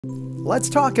Let's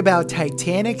talk about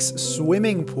Titanic's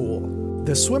swimming pool.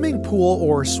 The swimming pool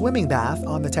or swimming bath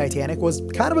on the Titanic was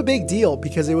kind of a big deal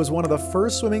because it was one of the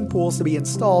first swimming pools to be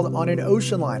installed on an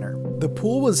ocean liner. The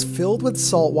pool was filled with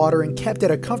salt water and kept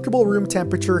at a comfortable room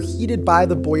temperature, heated by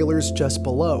the boilers just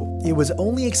below. It was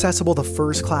only accessible to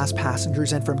first-class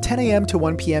passengers, and from 10 a.m. to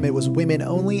 1 p.m. it was women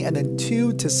only, and then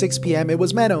 2 to 6 p.m. it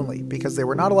was men only, because they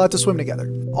were not allowed to swim together.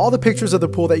 All the pictures of the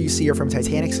pool that you see are from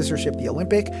Titanic's sister ship, the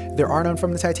Olympic. There are none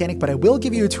from the Titanic, but I will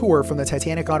give you a tour from the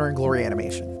Titanic Honor and Glory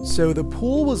animation. So the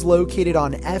pool was located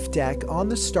on F deck on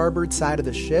the starboard side of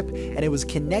the ship, and it was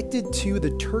connected to the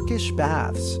Turkish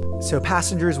baths. So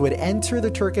passengers would enter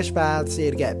the Turkish baths,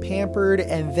 they'd get pampered,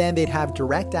 and then they'd have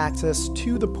direct access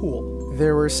to the pool.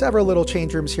 There were several little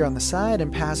change rooms here on the side,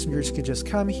 and passengers could just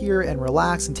come here and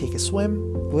relax and take a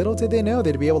swim. Little did they know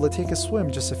they'd be able to take a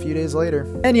swim just a few days later.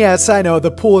 And yes, I know,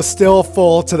 the pool is still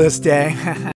full to this day.